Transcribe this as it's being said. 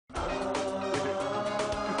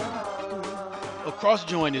Cross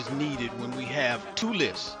join is needed when we have two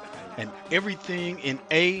lists and everything in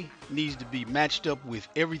A needs to be matched up with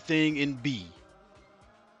everything in B.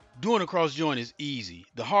 Doing a cross join is easy.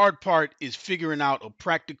 The hard part is figuring out a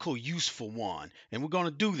practical, useful one, and we're going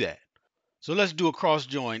to do that. So let's do a cross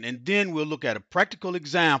join, and then we'll look at a practical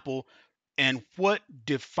example and what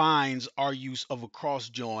defines our use of a cross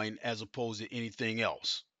join as opposed to anything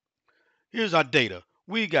else. Here's our data.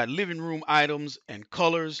 We got living room items and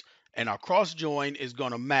colors, and our cross join is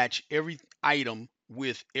going to match every item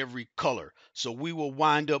with every color. So we will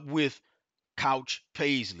wind up with couch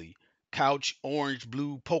paisley, couch orange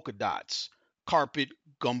blue polka dots, carpet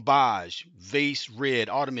gambage, vase red,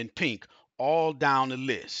 ottoman pink, all down the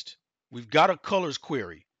list. We've got a colors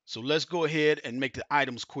query. So let's go ahead and make the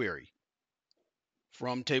items query.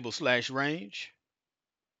 From table slash range,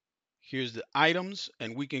 here's the items,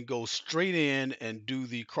 and we can go straight in and do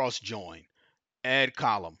the cross join. Add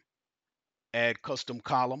column, add custom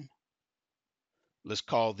column. Let's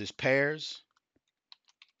call this pairs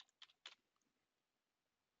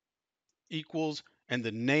equals and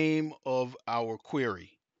the name of our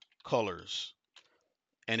query, colors.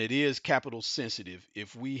 And it is capital sensitive.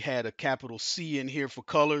 If we had a capital C in here for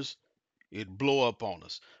colors, it'd blow up on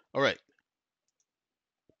us. All right.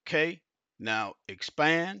 Okay. Now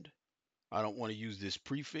expand. I don't want to use this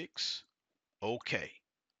prefix. Okay.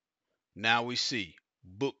 Now we see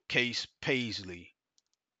bookcase paisley,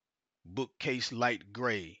 bookcase light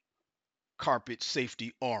gray, carpet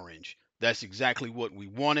safety orange. That's exactly what we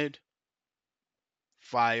wanted.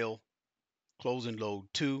 File, close and load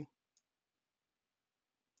to.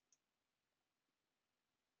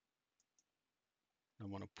 I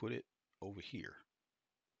want to put it over here.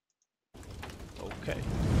 Okay.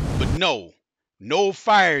 But no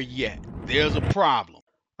fire yet. There's a problem.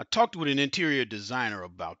 I talked with an interior designer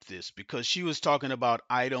about this because she was talking about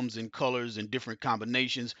items and colors and different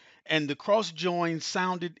combinations, and the cross join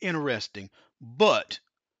sounded interesting. But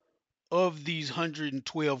of these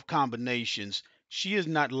 112 combinations, she is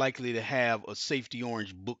not likely to have a safety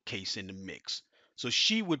orange bookcase in the mix. So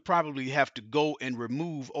she would probably have to go and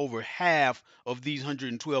remove over half of these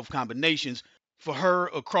 112 combinations. For her,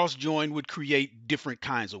 a cross join would create different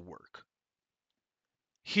kinds of work.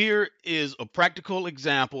 Here is a practical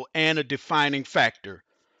example and a defining factor: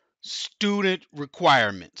 student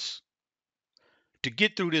requirements. To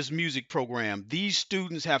get through this music program, these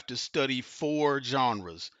students have to study 4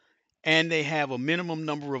 genres, and they have a minimum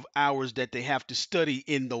number of hours that they have to study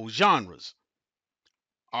in those genres.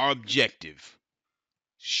 Our objective: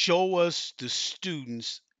 show us the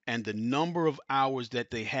students and the number of hours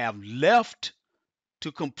that they have left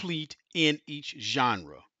to complete in each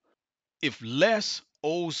genre. If Les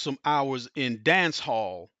owes some hours in dance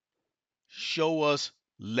hall, show us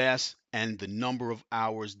Les and the number of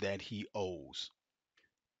hours that he owes.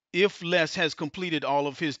 If Les has completed all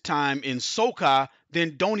of his time in soca,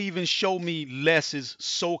 then don't even show me Les's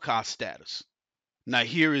soca status. Now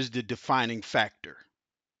here is the defining factor.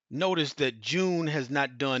 Notice that June has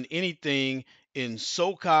not done anything in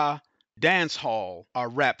soca, dance hall, or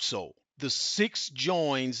rapso. The 6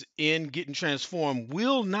 joins in Getting Transformed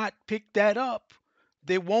will not pick that up.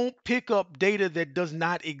 They won't pick up data that does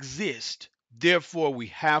not exist. Therefore, we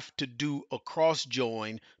have to do a cross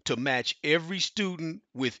join to match every student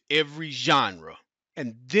with every genre.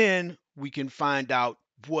 And then we can find out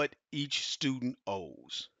what each student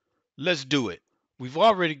owes. Let's do it. We've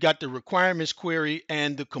already got the requirements query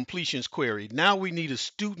and the completions query. Now we need a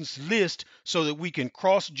students list so that we can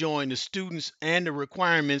cross join the students and the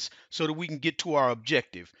requirements so that we can get to our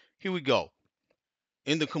objective. Here we go.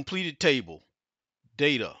 In the completed table,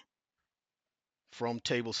 data from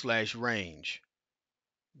table slash range.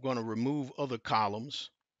 I'm going to remove other columns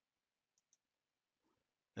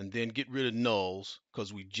and then get rid of nulls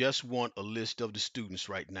because we just want a list of the students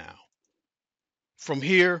right now. From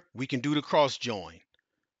here, we can do the cross join.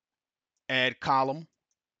 Add column,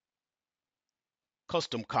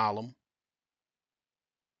 custom column,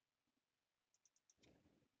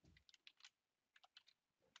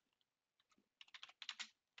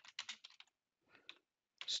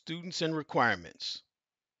 students and requirements.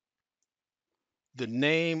 The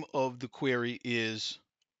name of the query is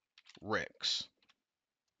Rex.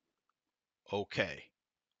 Okay.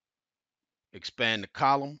 Expand the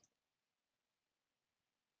column.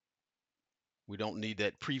 We don't need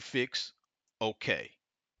that prefix. Okay.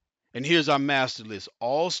 And here's our master list.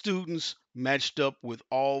 All students matched up with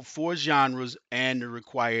all 4 genres and the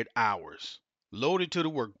required hours. Loaded to the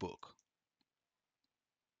workbook.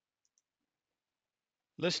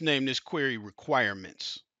 Let's name this query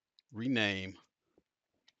requirements. Rename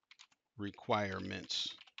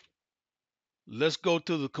requirements. Let's go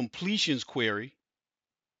to the completions query.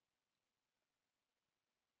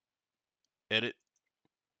 Edit.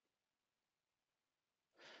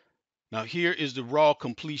 Now here is the raw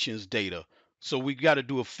completions data. So we got to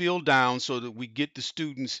do a fill down so that we get the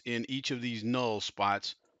students in each of these null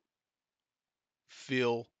spots.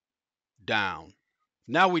 Fill down.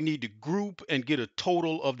 Now we need to group and get a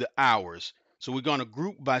total of the hours. So we're going to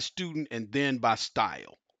group by student and then by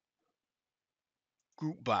style.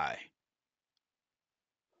 Group by.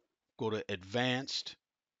 Go to advanced,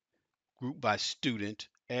 group by student,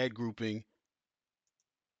 add grouping,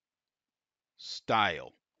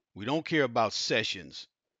 style. We don't care about sessions.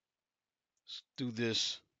 Let's do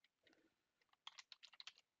this.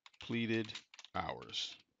 Completed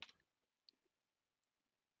hours.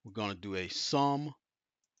 We're going to do a sum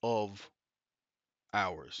of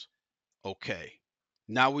hours. Okay.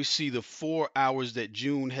 Now we see the 4 hours that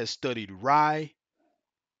June has studied Rye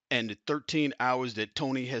and the 13 hours that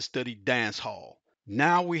Tony has studied dance hall.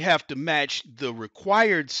 Now we have to match the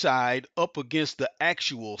required side up against the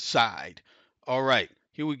actual side. All right,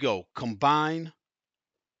 here we go. Combine,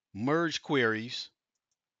 merge queries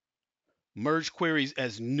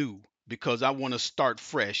as new because I want to start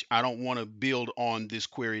fresh. I don't want to build on this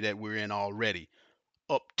query that we're in already.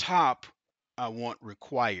 Up top, I want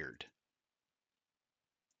required.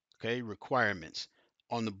 Okay, requirements.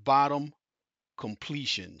 On the bottom,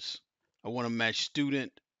 completions. I want to match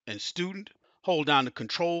student and student. Hold down the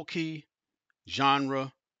control key,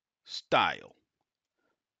 genre, style.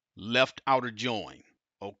 Left outer join.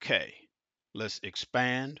 Okay. Let's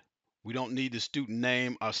expand. We don't need the student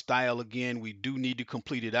name or style again. We do need the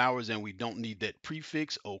completed hours and we don't need that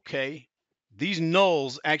prefix. Okay. These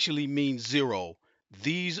nulls actually mean 0.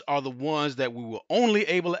 These are the ones that we were only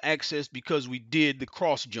able to access because we did the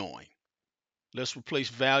cross join. Let's replace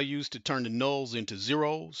values to turn the nulls into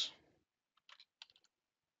zeros.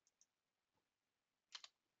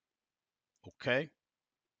 Okay.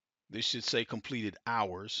 This should say completed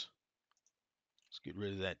hours. Let's get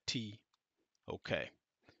rid of that T. Okay.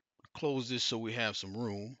 Close this so we have some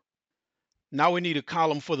room. Now we need a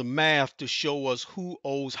column for the math to show us who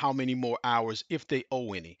owes how many more hours if they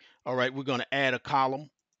owe any. All right, we're going to add a column,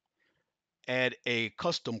 add a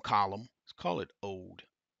custom column. Let's call it owed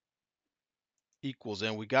equals,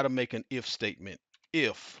 and we got to make an if statement.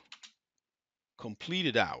 If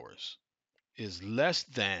completed hours is less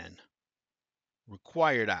than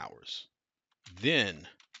required hours, then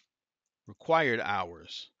required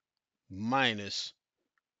hours minus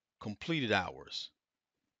completed hours.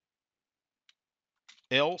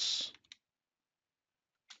 Else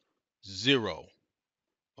 0.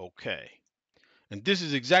 Okay. And this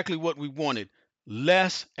is exactly what we wanted.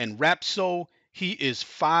 Less and Rapso, he is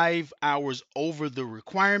 5 hours over the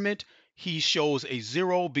requirement. He shows a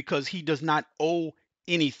 0 because he does not owe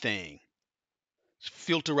anything.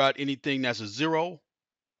 Filter out anything that's a 0.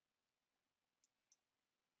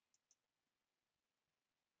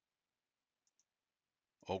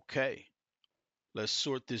 Okay. Let's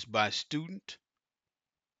sort this by student.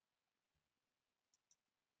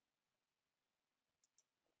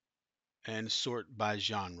 And sort by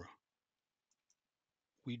genre.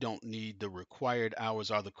 We don't need the required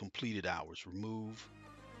hours or the completed hours. Remove.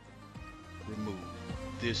 Remove.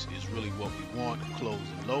 This is really what we want. Close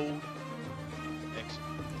and load. Exit.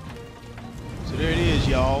 So there it is,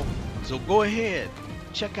 y'all. So go ahead,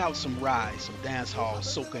 check out some Rye, some dance hall,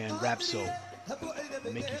 soca, and rapso.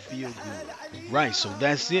 Make you feel good. Right, so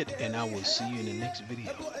that's it, and I will see you in the next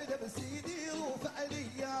video.